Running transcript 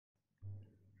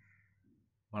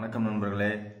வணக்கம் நண்பர்களே,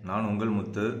 நான் உங்கள்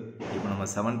முத்து. இப்போ நம்ம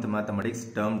 7th mathematics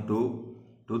term 2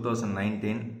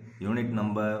 2019 unit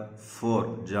number 4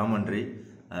 geometry.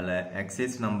 அதில்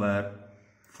எக்ஸைஸ் நம்பர்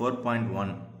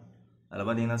 4.1 அதில்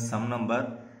பார்த்தீங்கன்னா சம் நம்பர்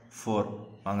 4.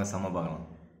 வாங்க சம்ம பார்க்கலாம்.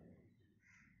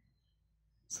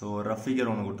 ஸோ ரஃப்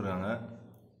ஃபிகர் ஒன்று கொடுத்துருக்காங்க.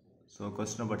 ஸோ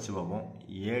கொஸ்டினை படித்து பார்ப்போம்.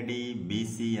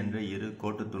 ஏடிபிசி என்ற இரு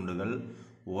கோட்டு துண்டுகள்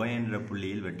O என்ற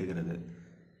புள்ளியில் வெட்டுகிறது.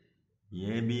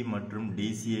 ஏபி மற்றும்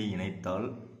டிசியை இணைத்தால்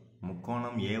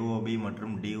முக்கோணம் ஏஓபி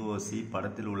மற்றும் டிஓசி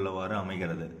படத்தில் உள்ளவாறு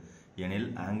அமைகிறது எனில்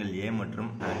ஆங்கிள் ஏ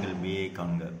மற்றும் ஆங்கிள் பியை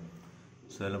காண்க.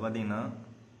 ஸோ இதில் பார்த்தீங்கன்னா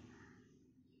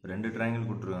 2 ட்ரையாங்கிள்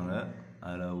கொடுத்துருக்காங்க.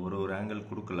 அதில் ஒரு ஆங்கிள்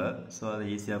கொடுக்கல. ஸோ அதை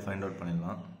ஈஸியாக ஃபைண்ட் அவுட்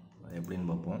பண்ணிடலாம். எப்படின்னு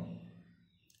பார்ப்போம்.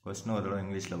 கொஸ்டின் ஒரு தடவை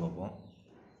இங்கிலீஷில் பார்ப்போம்.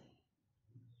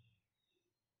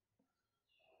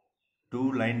 2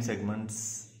 line segments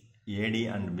AD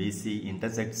and BC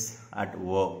intersects at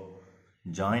O.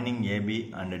 Joining AB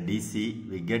and DC,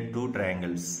 we get 2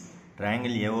 triangles.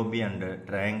 Triangle AOB and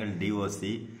triangle DOC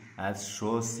as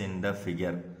shows in the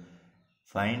figure.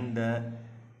 Find the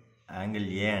angle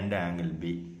A and angle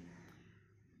B.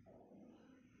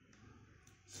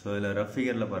 So, இதில் rough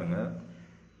ஃபிகரில் பாருங்கள்.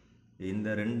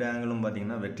 இந்த 2 ஆங்கிளும்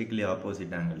பார்த்தீங்கன்னா vertically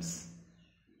opposite angles.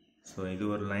 So இது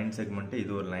ஒரு line segment,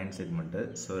 இது ஒரு line segment.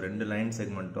 So 2 line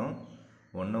செக்மெண்ட்டும்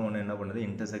ஒன்று என்ன பண்ணுது,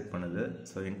 இன்டர்செக்ட் பண்ணுது.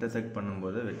 ஸோ இன்டர்செக்ட்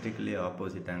பண்ணும்போது vertically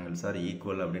opposite angles R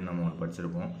equal அப்படின்னு நம்ம ஒன்று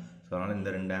படிச்சிருப்போம். ஸோ அதனால்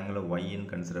இந்த 2 ஆங்கிளை ஒய்ன்னு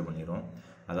கன்சிடர் பண்ணிடுறோம்.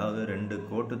 அதாவது 2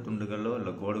 கோட்டு துண்டுகளோ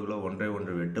இல்லை கோடுகளோ ஒன்றை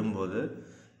ஒன்று வெட்டும்போது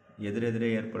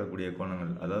எதிரெதிரே ஏற்படக்கூடிய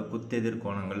கோணங்கள், அதாவது குத்தெதிர்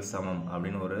கோணங்கள் சமம்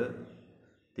அப்படின்னு ஒரு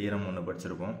தீரம் ஒன்று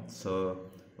படிச்சிருப்போம். ஸோ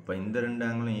அப்போ இந்த 2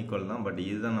 ஆங்கிளும் ஈக்குவல் தான், பட்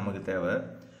இதுதான் நமக்கு தேவை.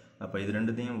 அப்போ இது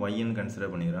ரெண்டுத்தையும் ஒய்ன்னு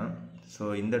கன்சிடர் பண்ணிடுறோம்.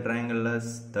 ஸோ இந்த ட்ரையாங்கிளில்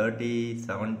 30,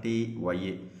 70,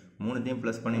 ஒய் மூணுத்தையும்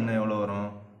ப்ளஸ் பண்ணிங்கன்னா எவ்வளோ வரும்?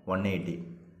 180.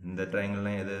 இந்த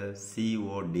ட்ரையாங்கிள்லாம் எது?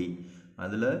 சிஓடி.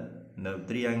 அதில் இந்த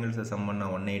 3 ஆங்கிள்ஸை சம்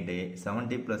பண்ணால் 180,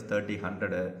 70 + 30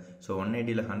 100. ஸோ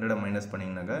 180ல் 100 மைனஸ்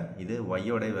பண்ணிங்கனாக்கா இது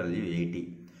ஒய்யோட வேல்யூ 80.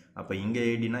 அப்போ இங்கே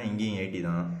 80னா இங்கேயும் 80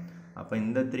 தான். அப்போ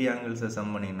இந்த 3 ஆங்கிள்ஸை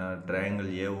சம் பண்ணிங்கன்னா ட்ரையாங்கிள்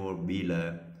ஏஓபியில்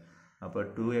அப்போ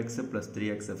 2x +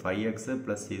 3x 5x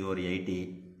ப்ளஸ் இது ஒரு 80.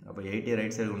 அப்போ 80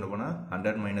 ரைட் சைடு கொண்டு போனால்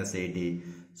 100 - 80.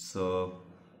 ஸோ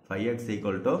 5x =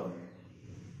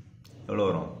 எவ்வளோ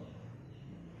வரும்?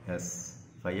 S,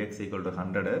 5x =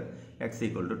 100, x =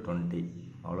 20.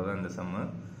 அவ்வளோதான் இந்த சம்மு.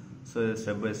 ஸோ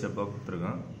ஸ்டெப் பை ஸ்டெப்பாக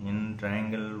கொடுத்துருக்கோம். இன்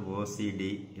ட்ரையாங்கிள்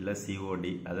ஓசிடி இல்லை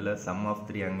சிஓடி அதில் சம் ஆஃப்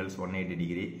 3 ஆங்கிள்ஸ் 180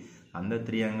 டிகிரி. அந்த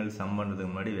 3 ஆங்கிள்ஸ் சம்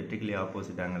பண்ணுறதுக்கு முன்னாடி vertically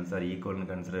opposite angles R ஈக்குவல்னு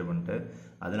consider பண்ணிட்டு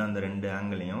அதில் அந்த 2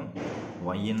 ஆங்கிளையும்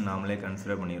ஒய்ன்னு நாமளே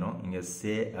கன்சிடர் பண்ணிக்கிறோம். இங்கே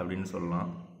சே அப்படின்னு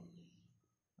சொல்லலாம்.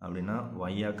 அப்படின்னா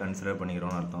ஒய்யாக கன்சிடர்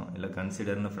பண்ணிக்கிறோன்னு அர்த்தம். இல்லை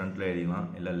கன்சிடர்னு ஃப்ரண்ட்டில் எழுதிக்கலாம்,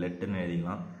 இல்லை லெட்டுன்னு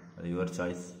எழுதிக்கலாம். அது யுவர்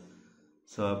சாய்ஸ்.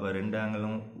 ஸோ அப்போ 2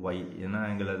 ஆங்கிளும் ஒய். என்ன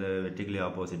ஆங்கிள் அது? Vertically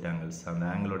opposite angles. அந்த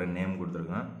ஆங்கிளோட நேம்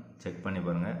கொடுத்துருக்கேன், செக் பண்ணி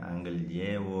பாருங்கள். Angle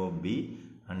AOB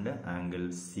and angle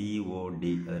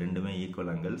COD அது ரெண்டுமே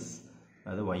ஈக்குவல் ஆங்கிள்ஸ்.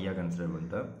 அது ஒய்யாக கன்சிடர்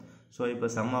பண்ணிட்டேன். ஸோ இப்போ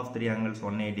சம் ஆஃப் 3 ஆங்கிள்ஸ்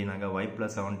 180நாக்கா y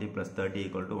 + 70 + 30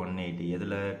 = 180.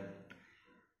 எதில்?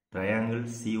 ட்ரையாங்கிள்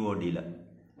சிஓடியில்.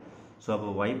 ஸோ அப்போ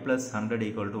y +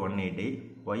 100 = 180,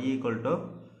 y =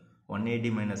 180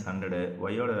 - 100,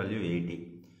 ஒய்யோட வேல்யூ 80.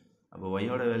 அப்போ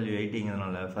ஒய்யோட வேல்யூ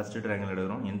 80ங்கிறதுனால ஃபஸ்ட்டு ட்ரையாங்கிள்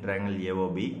எடுக்கிறோம். இன் ட்ரையாங்கிள்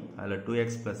ஏஓபி அதில் 2x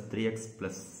 + 3x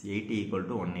 + 80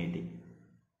 = 180.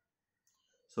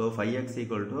 ஸோ 5x =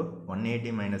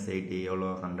 180 - 80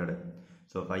 எவ்வளோ? 100.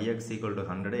 ஸோ 5x =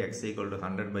 100, x =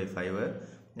 100/5,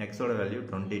 எக்ஸோட வேல்யூ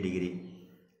 20 டிகிரி.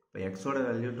 இப்போ எக்ஸோட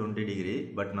வேல்யூ 20 டிகிரி.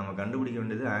 பட் நம்ம கண்டுபிடிக்க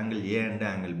வேண்டியது angle A and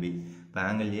angle B. இப்போ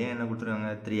ஆங்கிள் ஏ என்ன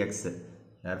கொடுத்துருக்காங்க? 3x.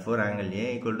 therefore ஆங்கிள் ஏ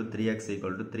 = 3x =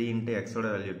 3 × எக்ஸோட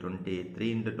value 20, 3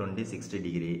 × 20 60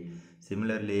 degree.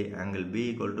 Similarly angle B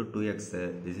 = 2x.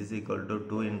 this is equal to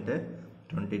 2 ×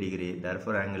 20 degree.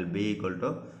 therefore angle B =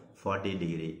 40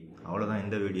 degree. அவ்வளோதான்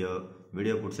இந்த வீடியோ.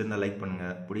 வீடியோ பிடிச்சிருந்தா லைக்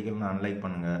பண்ணுங்கள், பிடிக்கலன்னா அன்லைக்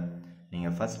பண்ணுங்கள்.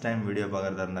 நீங்கள் ஃபஸ்ட் டைம் வீடியோ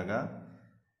பார்க்குறதா இருந்தாக்கா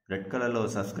ரெட் கலரில்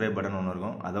ஒரு சப்ஸ்கிரைப் பட்டன் ஒன்று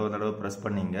இருக்கும், அதை ஒரு தடவை ப்ரெஸ்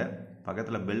பண்ணிங்க.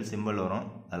 பக்கத்தில் பெல் சிம்பிள் வரும்,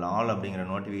 அதில் ஆல் அப்படிங்கிற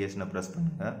நோட்டிஃபிகேஷனை ப்ரெஸ்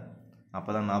பண்ணுங்கள். அப்போ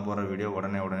தான் நான் போகிற வீடியோ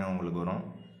உடனே உங்களுக்கு வரும்.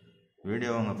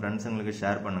 வீடியோ உங்கள் ஃப்ரெண்ட்ஸுங்களுக்கு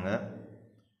ஷேர் பண்ணுங்கள்,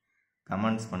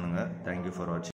 கமெண்ட்ஸ் பண்ணுங்கள். தேங்க்யூ ஃபார் வாட்சிங்.